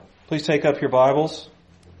Please take up your Bibles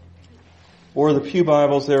or the pew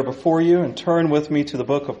Bibles there before you and turn with me to the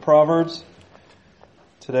book of Proverbs.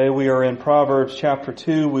 Today we are in Proverbs chapter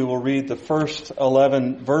 2. We will read the first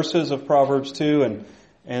 11 verses of Proverbs 2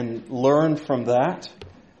 and learn from that.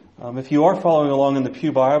 If you are following along in the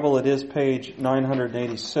pew Bible, it is page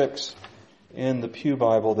 986 in the pew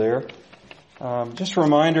Bible there. Just a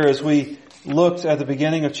reminder, as we looked at the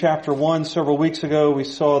beginning of chapter 1 several weeks ago, we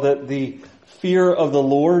saw that the fear of the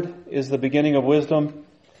Lord is the beginning of wisdom,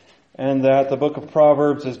 and that the book of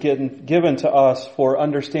Proverbs is given to us for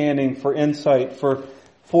understanding, for insight,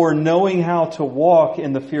 for knowing how to walk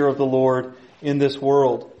in the fear of the Lord in this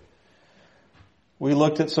world. We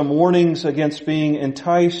looked at some warnings against being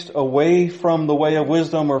enticed away from the way of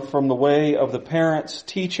wisdom or from the way of the parents'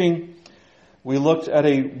 teaching. We looked at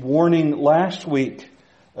a warning last week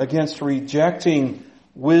against rejecting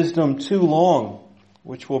wisdom too long,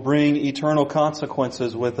 which will bring eternal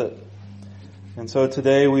consequences with it. And so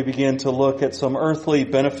today we begin to look at some earthly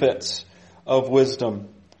benefits of wisdom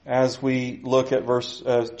as we look at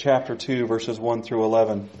chapter 2, verses 1 through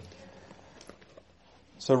 11.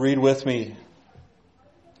 So read with me.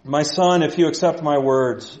 My son, if you accept my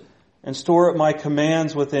words and store up my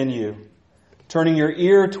commands within you, turning your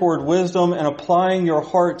ear toward wisdom and applying your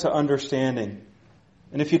heart to understanding.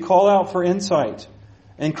 And if you call out for insight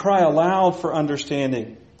and cry aloud for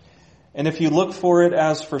understanding, and if you look for it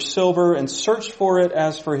as for silver and search for it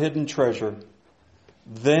as for hidden treasure,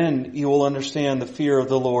 then you will understand the fear of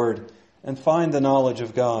the Lord and find the knowledge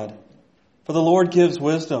of God. For the Lord gives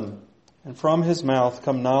wisdom, and from his mouth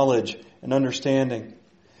come knowledge and understanding.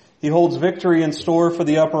 He holds victory in store for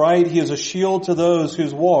the upright. He is a shield to those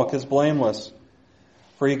whose walk is blameless.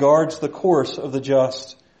 For he guards the course of the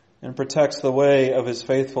just and protects the way of his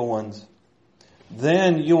faithful ones.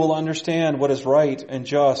 Then you will understand what is right and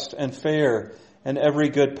just and fair and every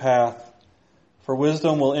good path. For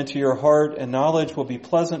wisdom will enter your heart and knowledge will be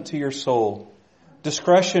pleasant to your soul.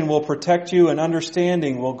 Discretion will protect you and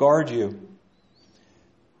understanding will guard you.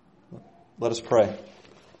 Let us pray.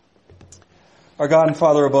 Our God and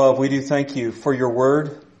Father above, we do thank you for your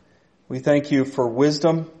word. We thank you for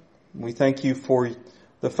wisdom. We thank you for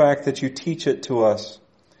the fact that you teach it to us.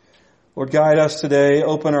 Lord, guide us today.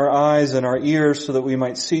 Open our eyes and our ears so that we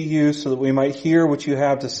might see you, so that we might hear what you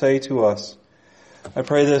have to say to us. I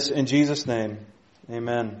pray this in Jesus' name.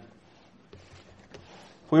 Amen.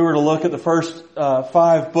 If we were to look at the first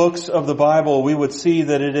 5 books of the Bible, we would see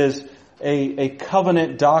that it is a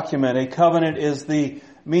covenant document. A covenant is the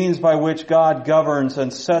means by which God governs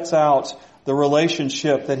and sets out the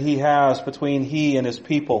relationship that he has between he and his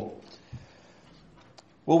people.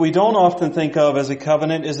 What we don't often think of as a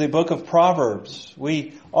covenant is the book of Proverbs.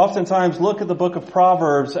 We oftentimes look at the book of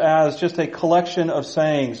Proverbs as just a collection of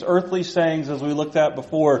sayings, earthly sayings as we looked at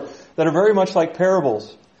before, that are very much like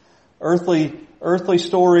parables. Earthly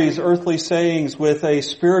stories, earthly sayings with a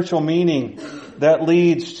spiritual meaning that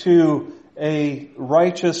leads to a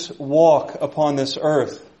righteous walk upon this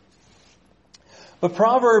earth. But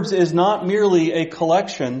Proverbs is not merely a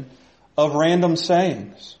collection of random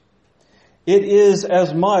sayings. It is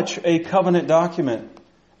as much a covenant document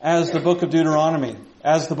as the book of Deuteronomy,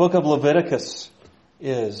 as the book of Leviticus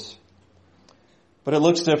is. But it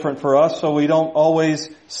looks different for us, so we don't always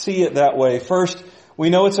see it that way. First, we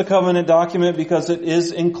know it's a covenant document because it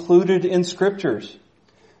is included in Scriptures.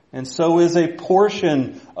 And so is a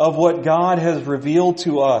portion of what God has revealed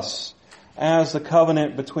to us as the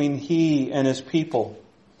covenant between he and his people.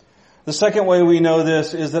 The second way we know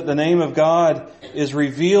this is that the name of God is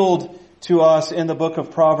revealed to us in the book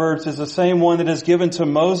of Proverbs is the same one that is given to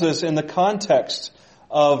Moses in the context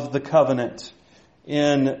of the covenant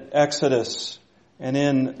in Exodus and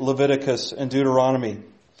in Leviticus and Deuteronomy.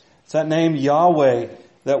 It's that name Yahweh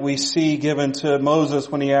that we see given to Moses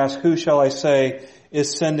when he asks, "Who shall I say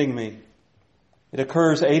is sending me?" It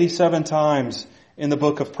occurs 87 times in the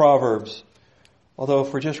book of Proverbs, although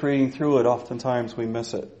if we're just reading through it, oftentimes we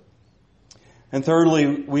miss it. And thirdly,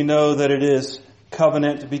 we know that it is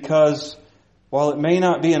covenant because while it may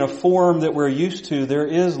not be in a form that we're used to, there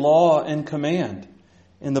is law and command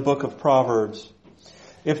in the book of Proverbs.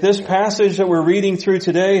 If this passage that we're reading through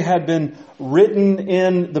today had been written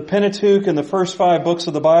in the Pentateuch in the first 5 books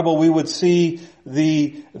of the Bible, we would see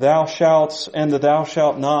the thou shalts and the thou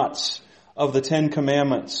shalt nots of the 10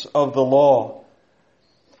 commandments of the law.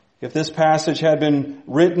 If this passage had been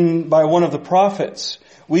written by one of the prophets,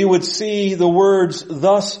 we would see the words,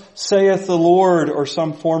 "Thus saith the Lord," or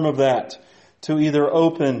some form of that, to either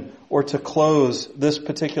open or to close this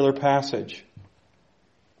particular passage.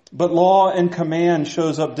 But law and command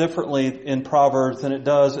shows up differently in Proverbs than it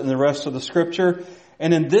does in the rest of the Scripture.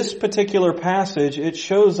 And in this particular passage, it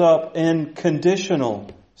shows up in conditional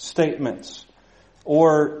statements,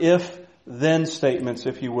 or if-then statements,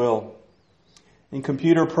 if you will. In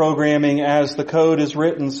computer programming, as the code is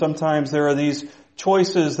written, sometimes there are these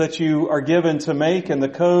choices that you are given to make, and the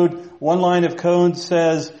code, one line of code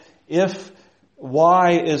says, if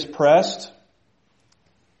Y is pressed,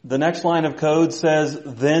 the next line of code says,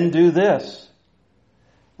 then do this.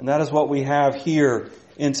 And that is what we have here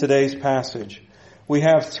in today's passage. We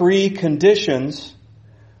have 3 conditions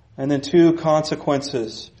and then 2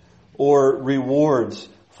 consequences or rewards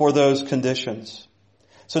for those conditions.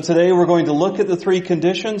 So today we're going to look at the 3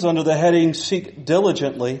 conditions under the heading seek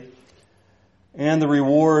diligently and the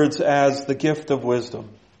rewards as the gift of wisdom.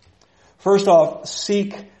 First off,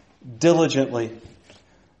 seek diligently.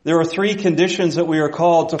 There are 3 conditions that we are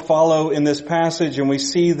called to follow in this passage, and we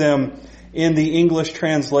see them in the English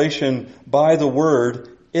translation by the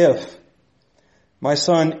word if. My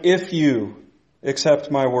son, if you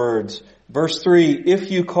accept my words. Verse 3,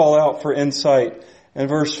 if you call out for insight. And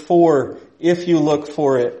verse 4, if you look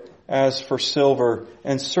for it as for silver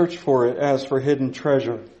and search for it as for hidden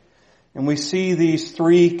treasure. And we see these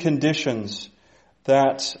 3 conditions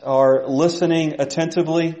that are listening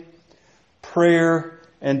attentively, prayer,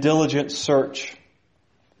 and diligent search.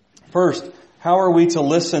 First, how are we to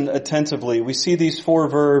listen attentively? We see these 4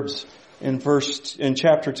 verbs in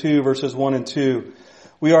chapter 2, verses 1 and 2.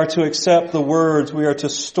 We are to accept the words. We are to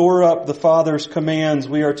store up the Father's commands.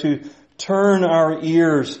 We are to turn our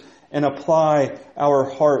ears and apply our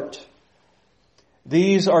heart.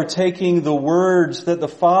 These are taking the words that the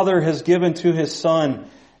Father has given to His Son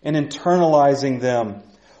and internalizing them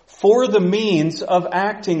for the means of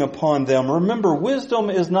acting upon them. Remember,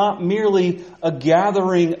 wisdom is not merely a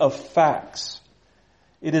gathering of facts.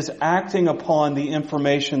 It is acting upon the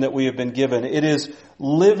information that we have been given. It is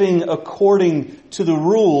living according to the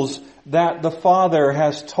rules that the Father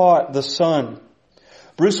has taught the Son.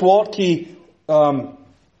 Bruce Waltke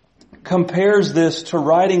compares this to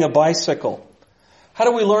riding a bicycle. How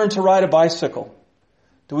do we learn to ride a bicycle?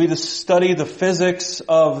 Do we study the physics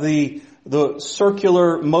of the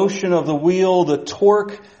circular motion of the wheel, the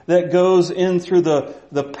torque that goes in through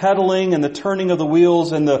the pedaling and the turning of the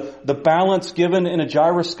wheels and the balance given in a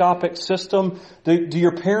gyroscopic system? Do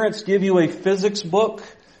your parents give you a physics book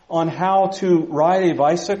on how to ride a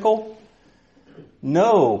bicycle?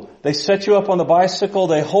 No. They set you up on the bicycle,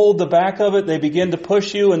 they hold the back of it, they begin to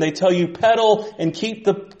push you, and they tell you pedal and keep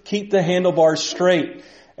the handlebars straight.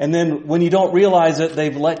 And then when you don't realize it,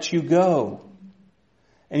 they've let you go.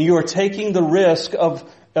 And you are taking the risk of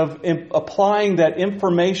applying that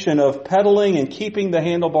information of pedaling and keeping the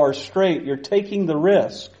handlebars straight. You're taking the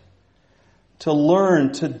risk to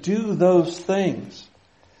learn to do those things.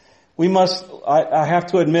 I have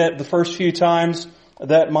to admit, the first few times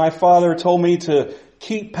that my father told me to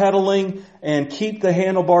keep pedaling and keep the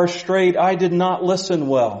handlebars straight, I did not listen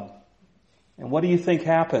well. And what do you think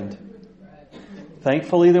happened?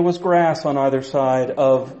 Thankfully, there was grass on either side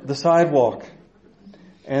of the sidewalk.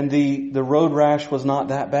 And the road rash was not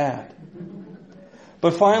that bad.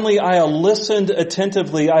 But finally, I listened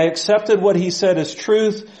attentively. I accepted what he said as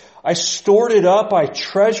truth. I stored it up. I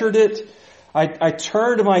treasured it. I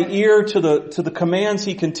turned my ear to the commands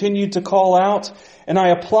he continued to call out, and I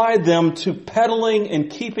applied them to pedaling and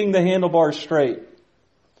keeping the handlebars straight.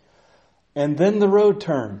 And then the road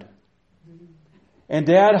turned. And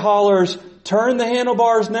Dad hollers, "Turn the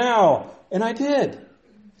handlebars now." And I did.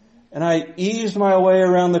 And I eased my way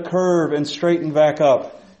around the curve and straightened back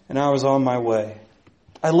up, and I was on my way.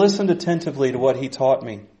 I listened attentively to what he taught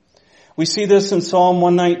me. We see this in Psalm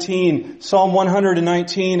 119. Psalm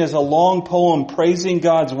 119 is a long poem praising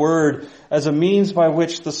God's Word as a means by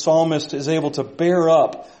which the psalmist is able to bear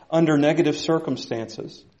up under negative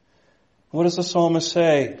circumstances. What does the psalmist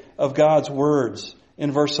say of God's words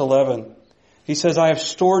in verse 11? He says, "I have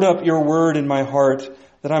stored up your word in my heart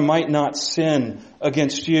that I might not sin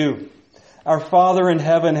against you." Our Father in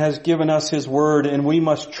heaven has given us His word, and we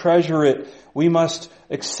must treasure it. We must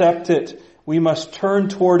accept it. We must turn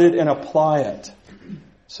toward it and apply it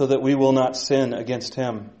so that we will not sin against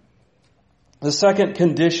Him. The second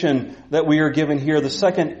condition that we are given here, the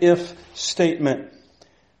second if statement,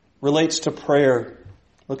 relates to prayer.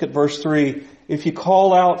 Look at verse 3. If you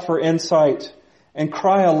call out for insight and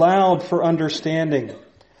cry aloud for understanding.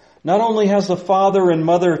 Not only has the father and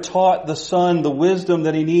mother taught the son the wisdom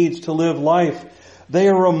that he needs to live life, they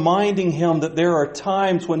are reminding him that there are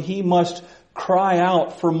times when he must cry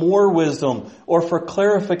out for more wisdom or for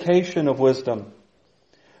clarification of wisdom.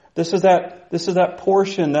 This is that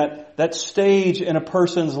portion, that stage in a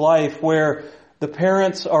person's life where The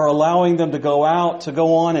parents are allowing them to go out, to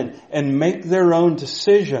go on and make their own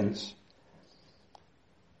decisions.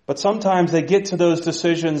 But sometimes they get to those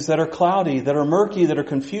decisions that are cloudy, that are murky, that are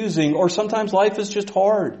confusing, or sometimes life is just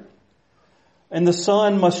hard. And the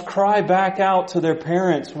son must cry back out to their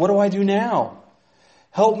parents, what do I do now?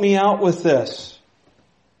 Help me out with this.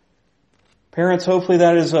 Parents, hopefully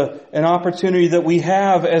that is an opportunity that we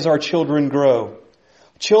have as our children grow.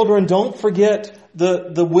 Children, don't forget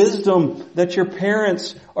the wisdom that your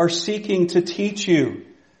parents are seeking to teach you.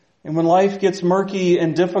 And when life gets murky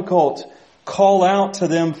and difficult, call out to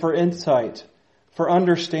them for insight, for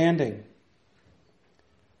understanding.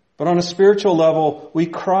 But on a spiritual level, we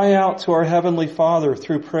cry out to our Heavenly Father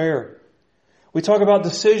through prayer. We talk about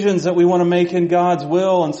decisions that we want to make in God's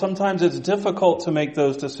will, and sometimes it's difficult to make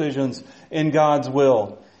those decisions in God's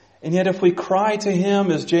will. And yet if we cry to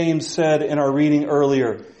Him, as James said in our reading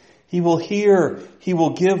earlier, He will hear, He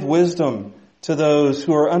will give wisdom to those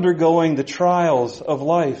who are undergoing the trials of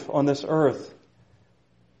life on this earth.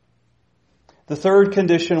 The third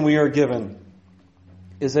condition we are given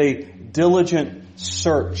is a diligent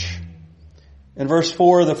search. In verse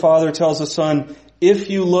 4, the Father tells the Son,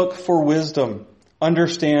 if you look for wisdom,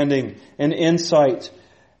 understanding, and insight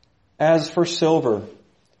as for silver,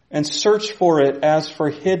 and search for it as for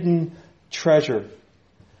hidden treasure.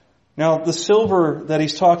 Now, the silver that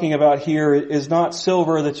he's talking about here is not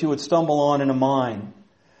silver that you would stumble on in a mine.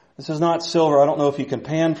 This is not silver. I don't know if you can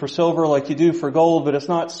pan for silver like you do for gold, but it's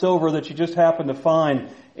not silver that you just happen to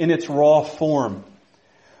find in its raw form.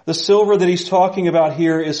 The silver that he's talking about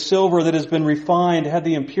here is silver that has been refined, had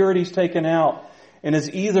the impurities taken out, and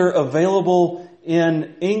is either available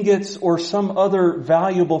in ingots or some other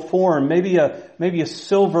valuable form, maybe a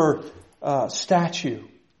silver statue.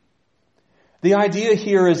 The idea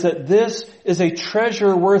here is that this is a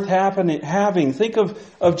treasure worth having. Think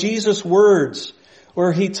of Jesus' words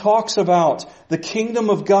where he talks about the kingdom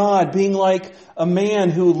of God being like a man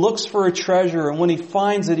who looks for a treasure, and when he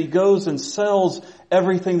finds it, he goes and sells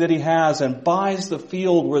everything that he has and buys the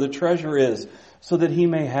field where the treasure is so that he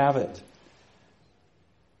may have it.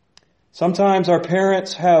 Sometimes our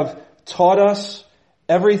parents have taught us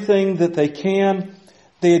everything that they can.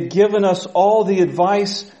 They had given us all the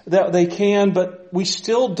advice that they can, but we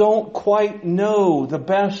still don't quite know the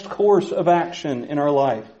best course of action in our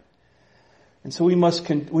life. And so we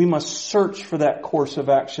must search for that course of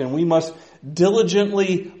action. We must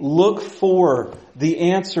diligently look for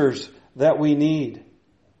the answers that we need.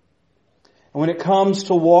 And when it comes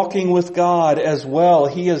to walking with God as well,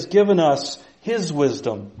 He has given us His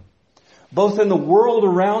wisdom, both in the world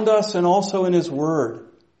around us and also in His Word.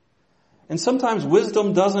 And sometimes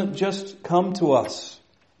wisdom doesn't just come to us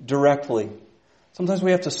directly. Sometimes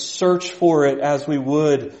we have to search for it as we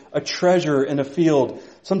would a treasure in a field.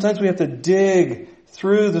 Sometimes we have to dig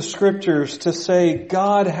through the Scriptures to say,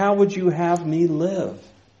 God, how would you have me live?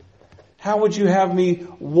 How would you have me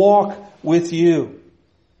walk with you?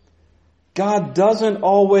 God doesn't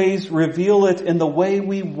always reveal it in the way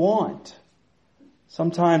we want.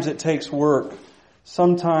 Sometimes it takes work.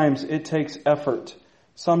 Sometimes it takes effort.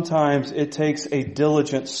 Sometimes it takes a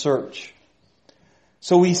diligent search.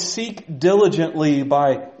 So we seek diligently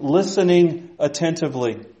by listening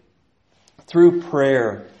attentively, through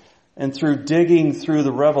prayer, and through digging through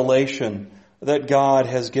the revelation that God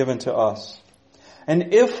has given to us.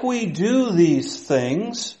 And if we do these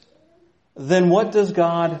things, then what does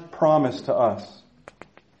God promise to us?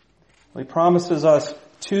 He promises us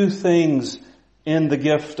two things in the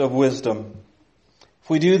gift of wisdom. If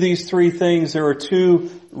we do these three things, there are two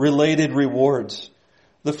related rewards.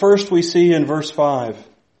 The first we see in verse 5.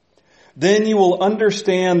 Then you will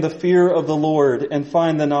understand the fear of the Lord and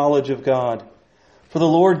find the knowledge of God. For the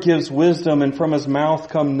Lord gives wisdom, and from His mouth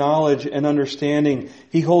come knowledge and understanding.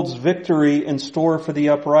 He holds victory in store for the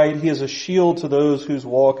upright. He is a shield to those whose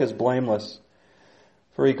walk is blameless.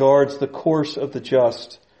 For He guards the course of the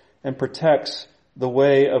just and protects the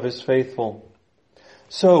way of His faithful.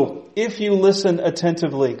 So, if you listen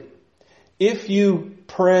attentively, if you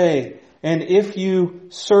pray, and if you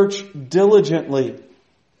search diligently,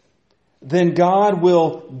 then God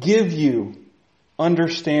will give you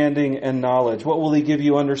understanding and knowledge. What will He give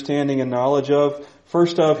you understanding and knowledge of?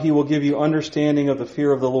 First off, He will give you understanding of the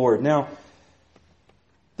fear of the Lord. Now,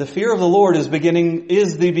 the fear of the Lord is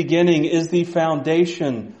the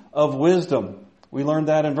foundation of wisdom. We learned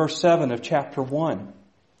that in verse 7 of chapter 1.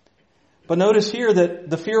 But notice here that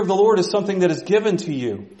the fear of the Lord is something that is given to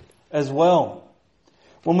you as well.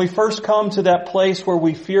 When we first come to that place where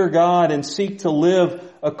we fear God and seek to live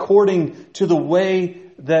according to the way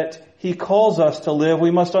that He calls us to live,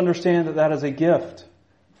 we must understand that that is a gift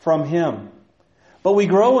from Him. But we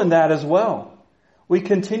grow in that as well. We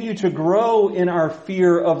continue to grow in our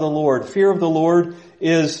fear of the Lord. Fear of the Lord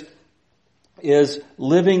is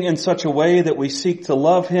living in such a way that we seek to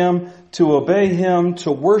love Him, to obey Him,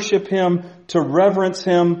 to worship Him, to reverence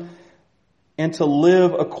Him, and to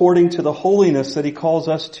live according to the holiness that He calls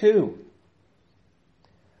us to.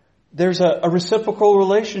 There's a reciprocal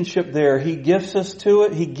relationship there. He gifts us to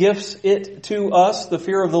it. He gifts it to us, the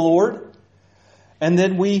fear of the Lord. And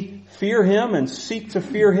then we fear Him and seek to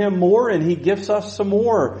fear Him more, and He gifts us some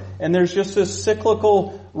more. And there's just this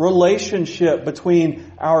cyclical relationship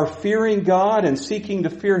between our fearing God and seeking to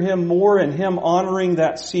fear Him more, and Him honoring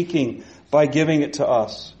that seeking by giving it to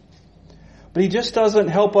us. But He just doesn't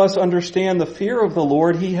help us understand the fear of the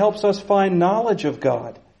Lord. He helps us find knowledge of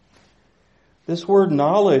God. This word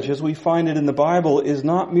knowledge, as we find it in the Bible, is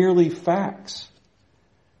not merely facts,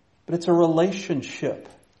 but it's a relationship.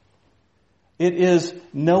 It is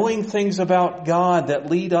knowing things about God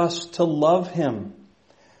that lead us to love Him,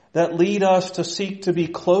 that lead us to seek to be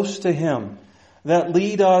close to Him, that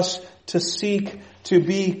lead us to seek to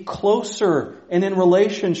be closer and in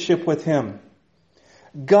relationship with Him.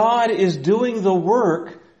 God is doing the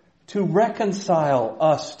work to reconcile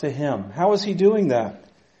us to Him. How is He doing that?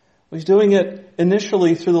 Well, He's doing it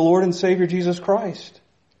initially through the Lord and Savior Jesus Christ,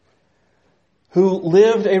 who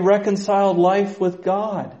lived a reconciled life with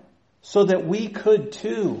God so that we could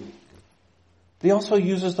too. He also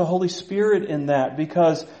uses the Holy Spirit in that,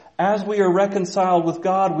 because as we are reconciled with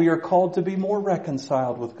God, we are called to be more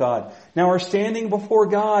reconciled with God. Now, our standing before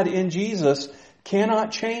God in Jesus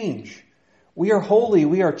cannot change. We are holy,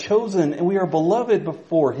 we are chosen, and we are beloved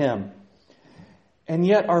before Him. And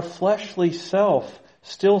yet our fleshly self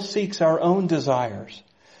still seeks our own desires,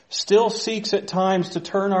 still seeks at times to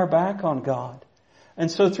turn our back on God. And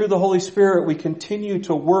so through the Holy Spirit, we continue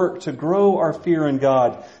to work to grow our fear in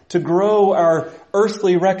God, to grow our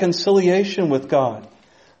earthly reconciliation with God,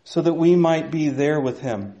 so that we might be there with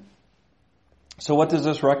Him. So what does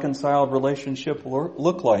this reconciled relationship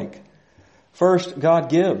look like? First, God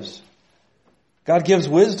gives. God gives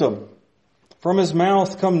wisdom. From His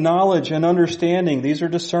mouth come knowledge and understanding. These are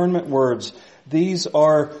discernment words. These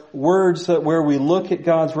are words that where we look at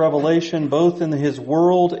God's revelation, both in His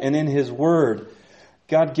world and in His word,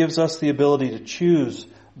 God gives us the ability to choose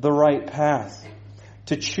the right path,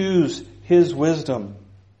 to choose His wisdom.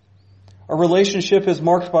 Our relationship is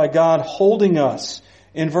marked by God holding us.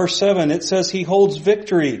 In verse 7, it says He holds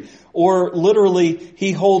victory, or literally,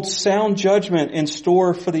 He holds sound judgment in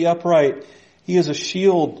store for the upright. He is a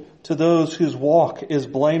shield to those whose walk is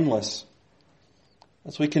blameless.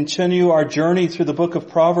 As we continue our journey through the book of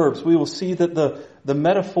Proverbs, we will see that the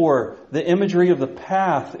metaphor, the imagery of the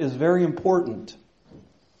path is very important.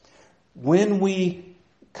 When we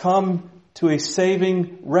come to a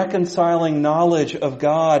saving, reconciling knowledge of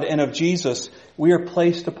God and of Jesus, we are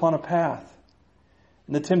placed upon a path.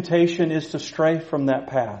 And the temptation is to stray from that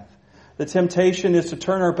path. The temptation is to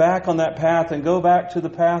turn our back on that path and go back to the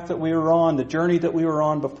path that we were on, the journey that we were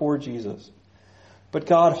on before Jesus. But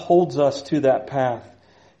God holds us to that path.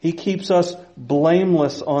 He keeps us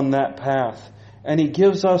blameless on that path. And He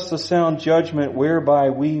gives us the sound judgment whereby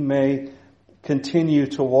we may continue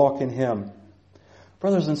to walk in Him.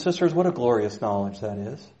 Brothers and sisters, what a glorious knowledge that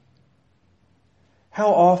is. How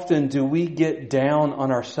often do we get down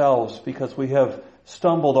on ourselves because we have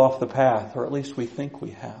stumbled off the path, or at least we think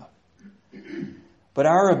we have? But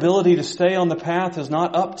our ability to stay on the path is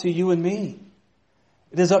not up to you and me.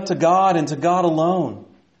 It is up to God and to God alone.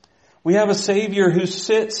 We have a Savior who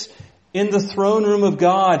sits in the throne room of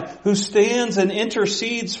God, who stands and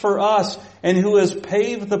intercedes for us, and who has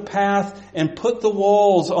paved the path and put the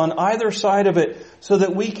walls on either side of it so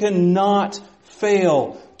that we cannot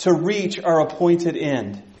fail to reach our appointed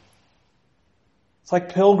end. It's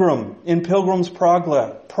like Pilgrim in Pilgrim's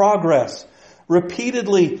Progress.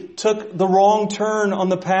 Repeatedly took the wrong turn on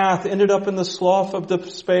the path, ended up in the slough of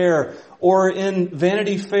despair, or in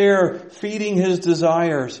Vanity Fair feeding his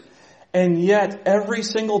desires. And yet, every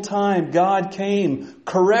single time God came,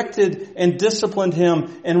 corrected and disciplined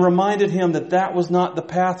him, and reminded him that that was not the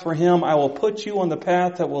path for him. I will put you on the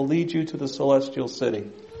path that will lead you to the celestial city.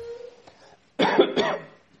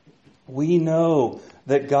 We know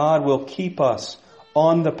that God will keep us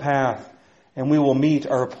on the path, and we will meet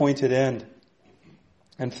our appointed end.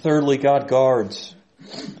 And thirdly, God guards.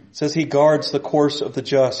 It says He guards the course of the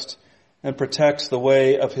just and protects the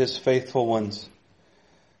way of His faithful ones.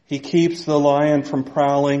 He keeps the lion from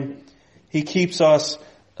prowling. He keeps us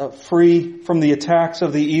free from the attacks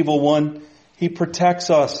of the evil one. He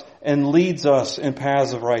protects us and leads us in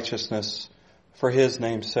paths of righteousness for His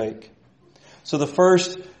name's sake. So the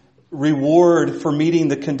first reward for meeting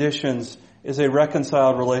the conditions is a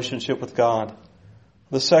reconciled relationship with God.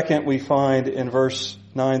 The second we find in verse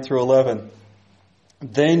 9 through 11.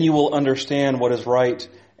 Then you will understand what is right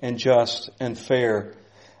and just and fair,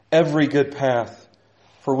 every good path.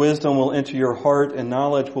 For wisdom will enter your heart and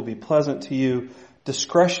knowledge will be pleasant to you.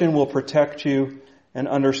 Discretion will protect you and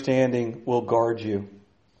understanding will guard you.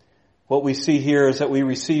 What we see here is that we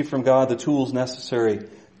receive from God the tools necessary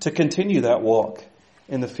to continue that walk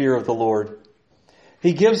in the fear of the Lord.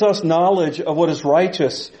 He gives us knowledge of what is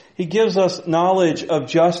righteous. He gives us knowledge of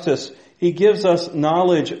justice. He gives us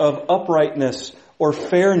knowledge of uprightness or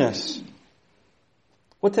fairness.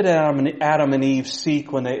 What did Adam and Eve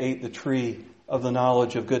seek when they ate the tree of the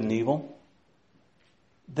knowledge of good and evil?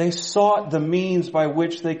 They sought the means by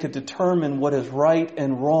which they could determine what is right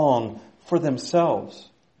and wrong for themselves.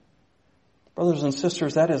 Brothers and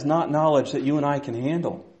sisters, that is not knowledge that you and I can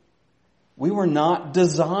handle. We were not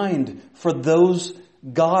designed for those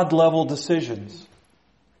God-level decisions.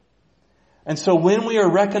 And so when we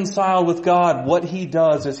are reconciled with God, what He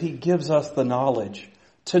does is He gives us the knowledge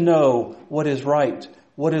to know what is right,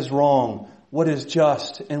 what is wrong, what is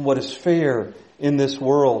just, and what is fair in this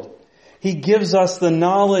world. He gives us the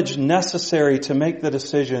knowledge necessary to make the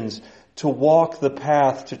decisions, to walk the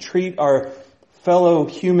path, to treat our fellow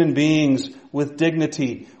human beings with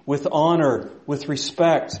dignity, with honor, with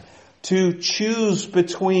respect, to choose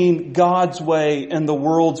between God's way and the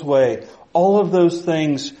world's way. All of those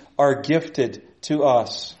things are gifted to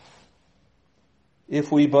us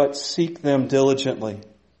if we but seek them diligently,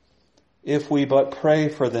 if we but pray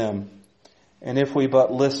for them, and if we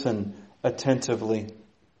but listen attentively.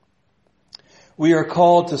 We are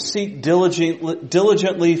called to seek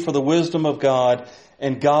diligently for the wisdom of God,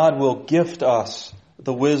 and God will gift us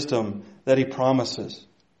the wisdom that He promises.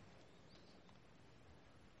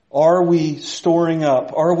 Are we storing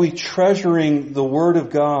up? Are we treasuring the Word of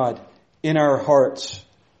God in our hearts?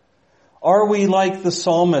 Are we like the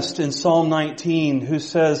psalmist in Psalm 19 who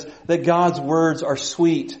says that God's words are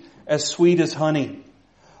sweet as honey?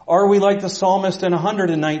 Are we like the psalmist in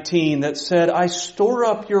 119 that said, I store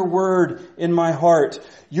up your word in my heart.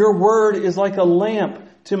 Your word is like a lamp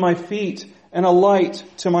to my feet and a light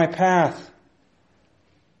to my path.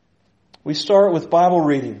 We start with Bible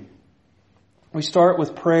reading. We start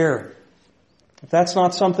with prayer. If that's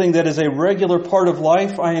not something that is a regular part of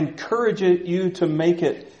life, I encourage you to make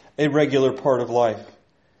it a regular part of life.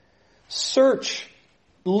 Search,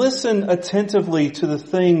 listen attentively to the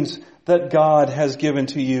things that God has given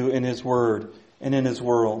to you in His Word and in His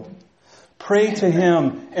world. Pray to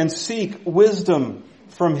Him and seek wisdom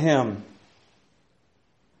from Him.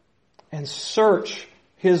 And search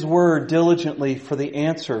His Word diligently for the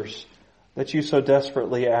answers that you so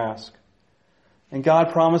desperately ask. And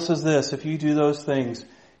God promises this: if you do those things,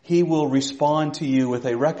 He will respond to you with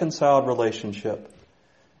a reconciled relationship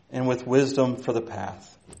and with wisdom for the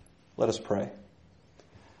path. Let us pray.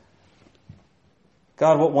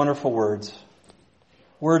 God, what wonderful words.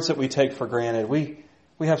 Words that we take for granted. We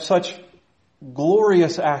have such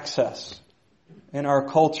glorious access in our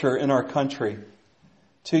culture, in our country,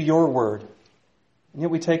 to your word. And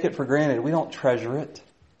yet we take it for granted. We don't treasure it.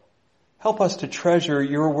 Help us to treasure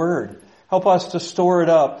your word. Help us to store it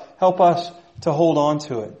up. Help us to hold on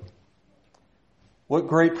to it. What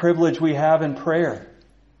great privilege we have in prayer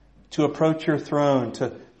to approach your throne,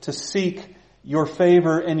 to seek your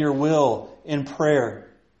favor and your will in prayer.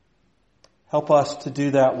 Help us to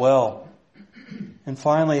do that well. And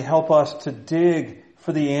finally, help us to dig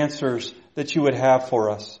for the answers that you would have for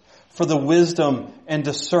us, for the wisdom and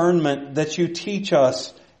discernment that you teach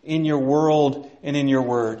us in your world and in your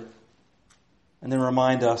word. And then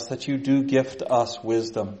remind us that you do gift us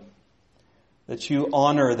wisdom, that you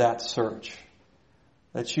honor that search,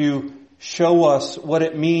 that you show us what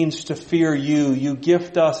it means to fear you. You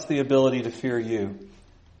gift us the ability to fear you.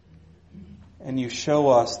 And you show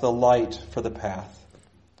us the light for the path.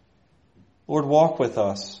 Lord, walk with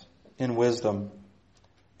us in wisdom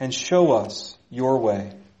and show us your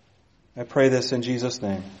way. I pray this in Jesus'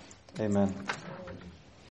 name. Amen.